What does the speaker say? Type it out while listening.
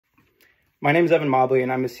My name is Evan Mobley,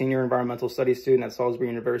 and I'm a senior environmental studies student at Salisbury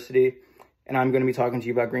University, and I'm going to be talking to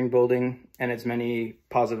you about green building and its many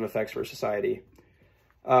positive effects for society.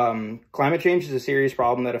 Climate change is a serious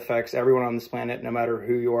problem that affects everyone on this planet, no matter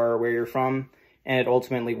who you are or where you're from, and it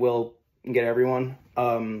ultimately will get everyone.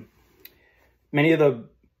 Many of the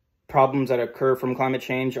problems that occur from climate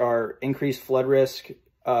change are increased flood risk,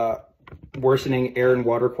 worsening air and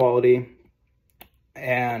water quality,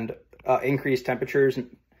 and increased temperatures.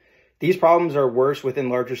 These problems are worse within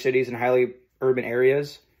larger cities and highly urban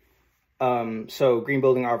areas. So green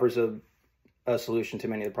building offers a solution to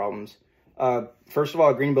many of the problems. First of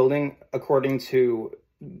all, green building, according to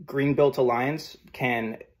Green Built Alliance,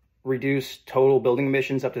 can reduce total building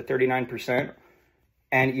emissions up to 39%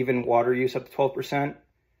 and even water use up to 12%.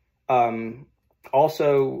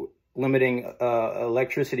 Also limiting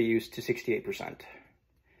electricity use to 68%.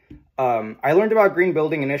 I learned about green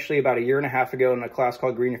building initially about a year and a half ago in a class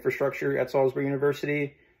called Green Infrastructure at Salisbury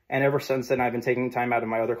University. And ever since then, I've been taking time out of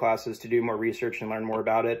my other classes to do more research and learn more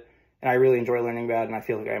about it. And I really enjoy learning about it, and I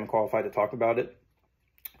feel like I am qualified to talk about it.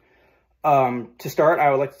 To start, I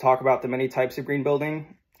would like to talk about the many types of green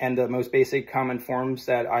building and the most basic common forms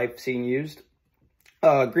that I've seen used.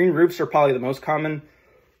 Green roofs are probably the most common.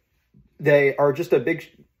 They are just a big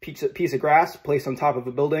piece of grass placed on top of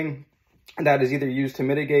a building that is either used to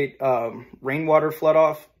mitigate rainwater flood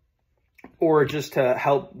off or just to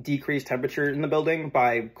help decrease temperature in the building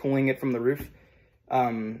by cooling it from the roof,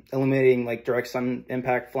 eliminating like direct sun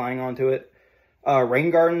impact flying onto it. Rain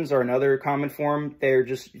gardens are another common form. They're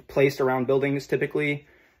just placed around buildings typically,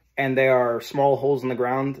 and they are small holes in the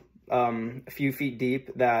ground, a few feet deep,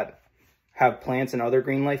 that have plants and other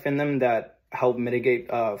green life in them that help mitigate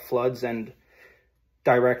floods and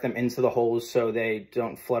direct them into the holes so they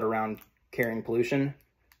don't flood around carrying pollution.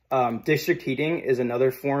 District heating is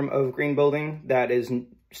another form of green building that is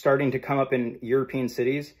starting to come up in European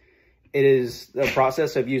cities. It is the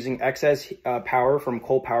process of using excess power from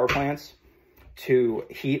coal power plants to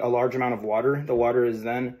heat a large amount of water. The water is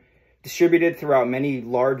then distributed throughout many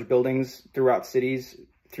large buildings throughout cities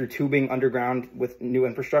through tubing underground with new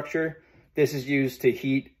infrastructure. This is used to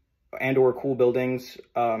heat and or cool buildings,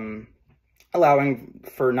 allowing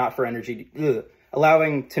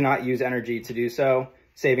to not use energy to do so,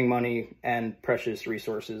 saving money and precious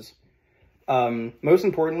resources. Most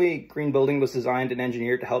importantly, green building was designed and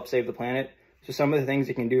engineered to help save the planet. So some of the things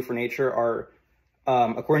it can do for nature are,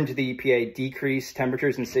 according to the EPA, decrease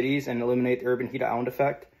temperatures in cities and eliminate the urban heat island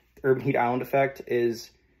effect. The urban heat island effect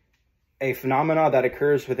is a phenomena that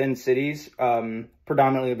occurs within cities,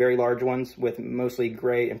 predominantly very large ones with mostly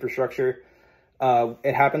gray infrastructure.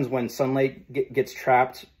 It happens when sunlight gets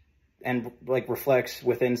trapped and like reflects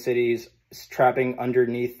within cities, trapping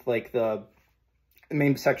underneath like the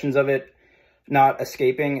main sections of it, not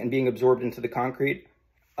escaping and being absorbed into the concrete.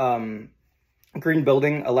 Green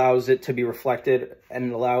building allows it to be reflected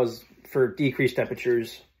and allows for decreased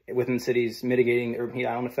temperatures within cities, mitigating the urban heat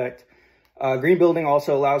island effect. Green building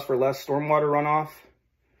also allows for less stormwater runoff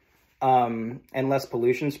and less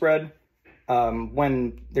pollution spread.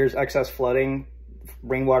 When there's excess flooding,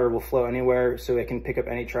 rainwater will flow anywhere, so it can pick up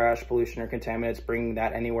any trash, pollution, or contaminants, bringing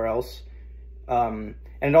that anywhere else. And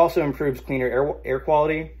it also improves cleaner air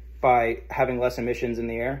quality by having less emissions in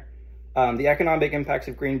the air. The economic impacts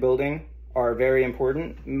of green building are very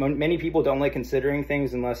important. Many people don't like considering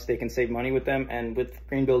things unless they can save money with them, and with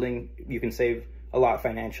green building, you can save a lot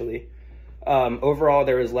financially. Overall,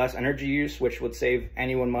 there is less energy use, which would save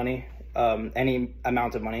anyone money, any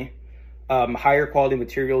amount of money. Higher quality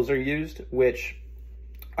materials are used, which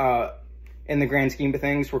in the grand scheme of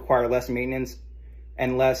things require less maintenance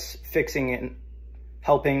and less fixing and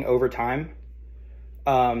helping over time.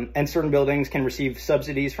 And certain buildings can receive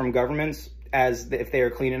subsidies from governments if they are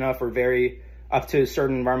clean enough or very up to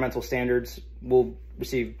certain environmental standards, will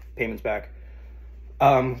receive payments back.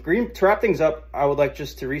 To wrap things up, I would like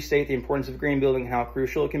just to restate the importance of green building and how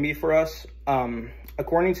crucial it can be for us.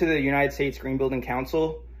 According to the United States Green Building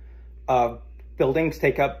Council, buildings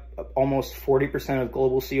take up almost 40% of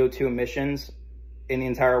global CO2 emissions in the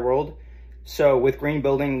entire world. So with green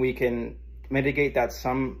building, we can mitigate that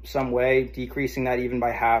some way. Decreasing that even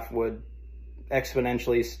by half would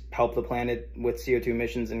exponentially help the planet with CO2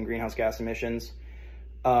 emissions and greenhouse gas emissions.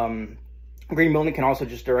 Green building can also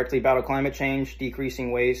just directly battle climate change,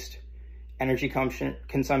 decreasing waste, energy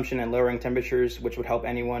consumption, and lowering temperatures, which would help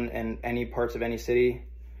anyone in any parts of any city.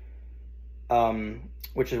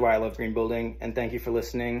 Which is why I love green building. And thank you for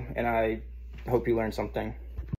listening, and I hope you learned something.